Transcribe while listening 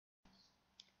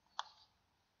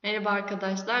Merhaba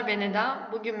arkadaşlar, ben Eda.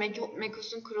 Bugün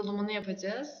Mekos'un kurulumunu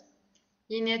yapacağız.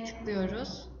 Yene'ye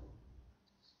tıklıyoruz.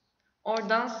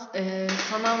 Oradan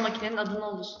sanal makinenin adını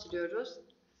oluşturuyoruz.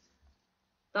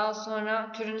 Daha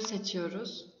sonra türünü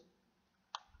seçiyoruz.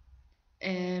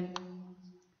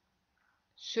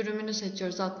 Sürümünü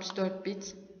seçiyoruz 64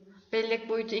 bit. Bellek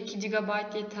boyutu 2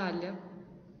 GB yeterli.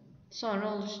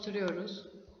 Sonra oluşturuyoruz.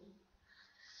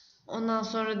 Ondan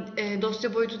sonra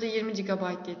dosya boyutu da 20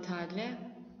 GB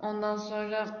yeterli. Ondan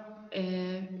sonra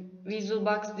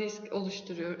VirtualBox disk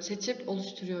seçip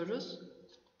oluşturuyoruz.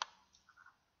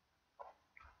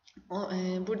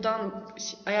 Buradan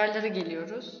ayarlara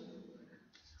geliyoruz.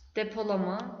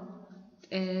 Depolama.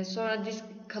 Sonra disk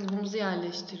kalıbımızı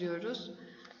yerleştiriyoruz.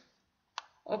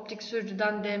 Optik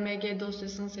sürücüden DMG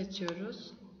dosyasını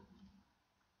seçiyoruz.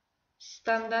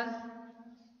 Sistemden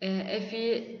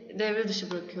FI'yi devre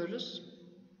dışı bırakıyoruz.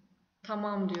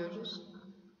 Tamam diyoruz.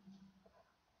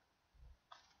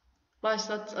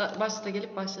 Başlata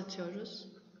gelip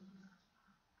başlatıyoruz.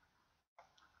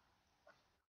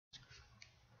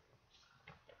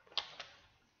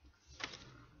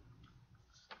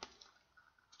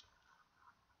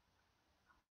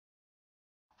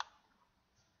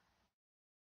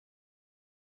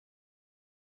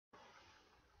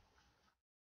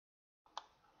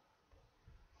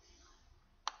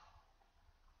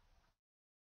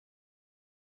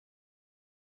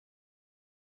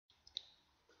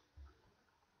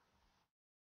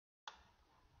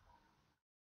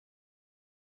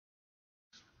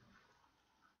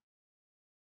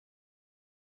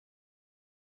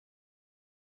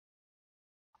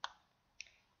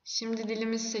 Şimdi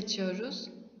dilimizi seçiyoruz.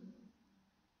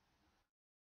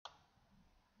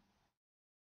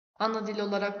 Ana dil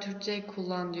olarak Türkçe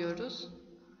kullan diyoruz.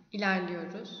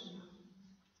 İlerliyoruz.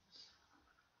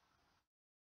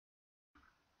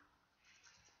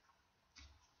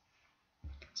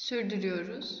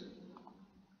 Sürdürüyoruz.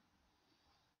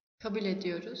 Kabul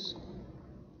ediyoruz.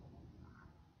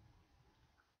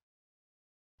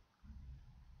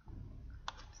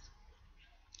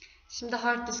 Şimdi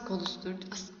hard disk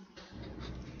oluşturacağız.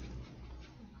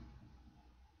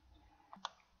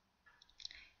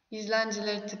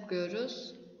 İzlencileri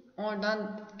tıklıyoruz.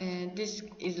 Oradan disk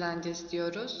izlencesi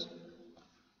diyoruz.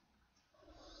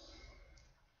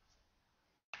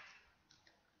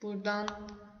 Buradan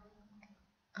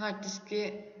hard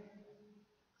diski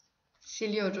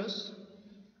siliyoruz.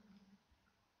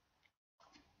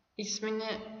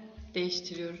 İsmini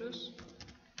değiştiriyoruz.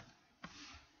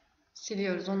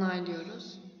 Siliyoruz,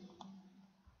 onaylıyoruz.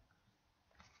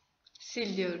 Sil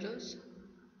diyoruz.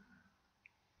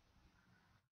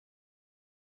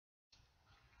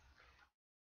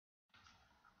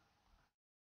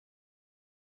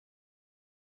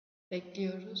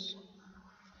 Bekliyoruz.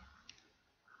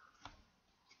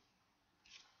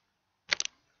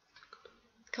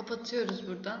 Kapatıyoruz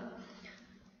buradan.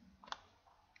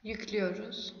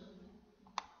 Yüklüyoruz.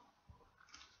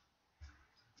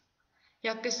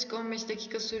 Yaklaşık 15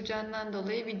 dakika süreceğinden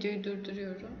dolayı videoyu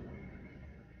durduruyorum.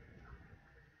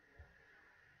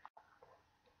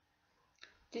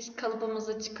 Disk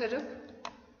kalıbımızı çıkarıp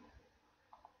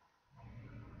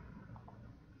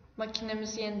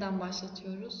makinemizi yeniden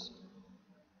başlatıyoruz.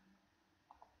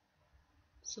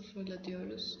 Sıfırla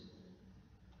diyoruz.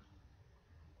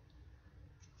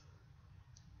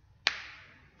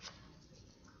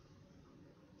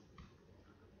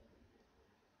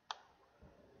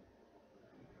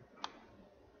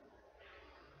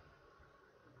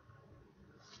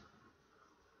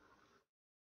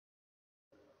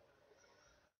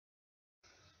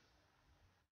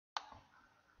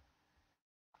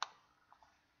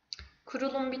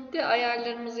 Kurulum bitti.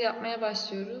 Ayarlarımızı yapmaya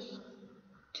başlıyoruz.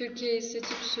 Türkiye'yi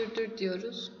seçip sürdür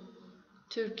diyoruz.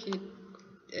 Türkiye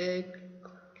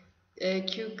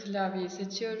Q klavyeyi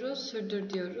seçiyoruz. Sürdür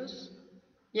diyoruz.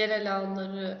 Yerel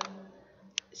ağları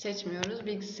seçmiyoruz.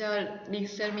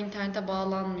 Bilgisayarım internete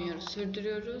bağlanmıyor.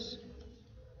 Sürdürüyoruz.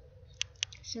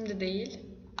 Şimdi değil.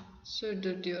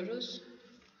 Sürdür diyoruz.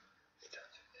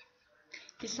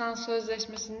 Lisans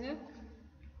sözleşmesini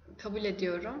kabul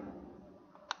ediyorum.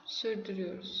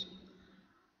 Sürdürüyoruz.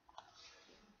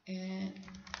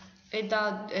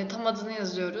 Tam adını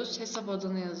yazıyoruz. Hesap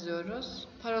adını yazıyoruz.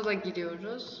 Parola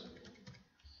giriyoruz.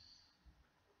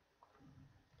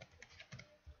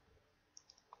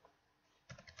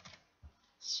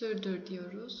 Sürdür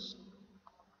diyoruz.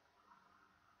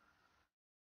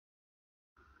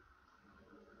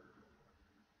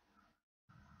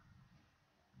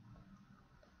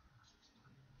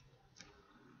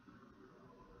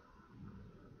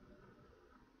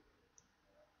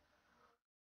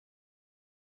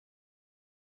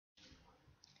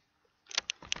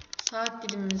 Saat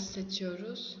dilimimizi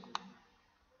seçiyoruz.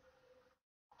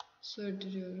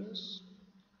 Sürdürüyoruz.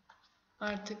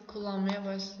 Artık kullanmaya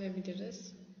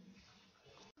başlayabiliriz.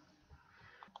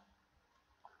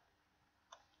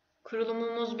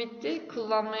 Kurulumumuz bitti.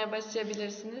 Kullanmaya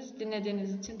başlayabilirsiniz.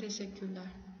 Dinlediğiniz için teşekkürler.